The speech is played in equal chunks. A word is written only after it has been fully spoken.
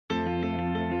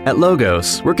At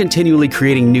Logos, we're continually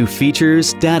creating new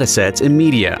features, datasets, and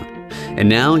media. And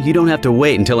now you don't have to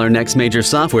wait until our next major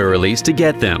software release to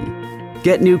get them.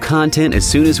 Get new content as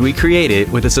soon as we create it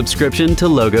with a subscription to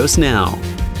Logos Now.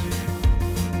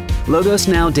 Logos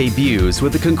Now debuts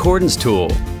with the Concordance tool.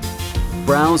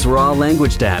 Browse raw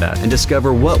language data and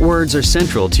discover what words are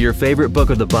central to your favorite book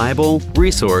of the Bible,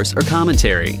 resource, or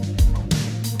commentary.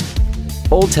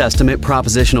 Old Testament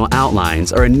propositional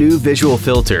outlines are a new visual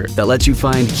filter that lets you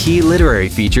find key literary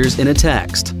features in a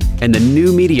text. And the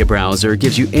new media browser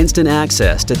gives you instant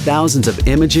access to thousands of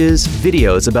images,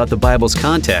 videos about the Bible's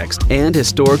context, and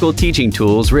historical teaching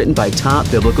tools written by top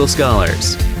biblical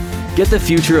scholars. Get the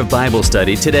future of Bible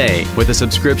study today with a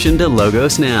subscription to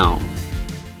Logos Now.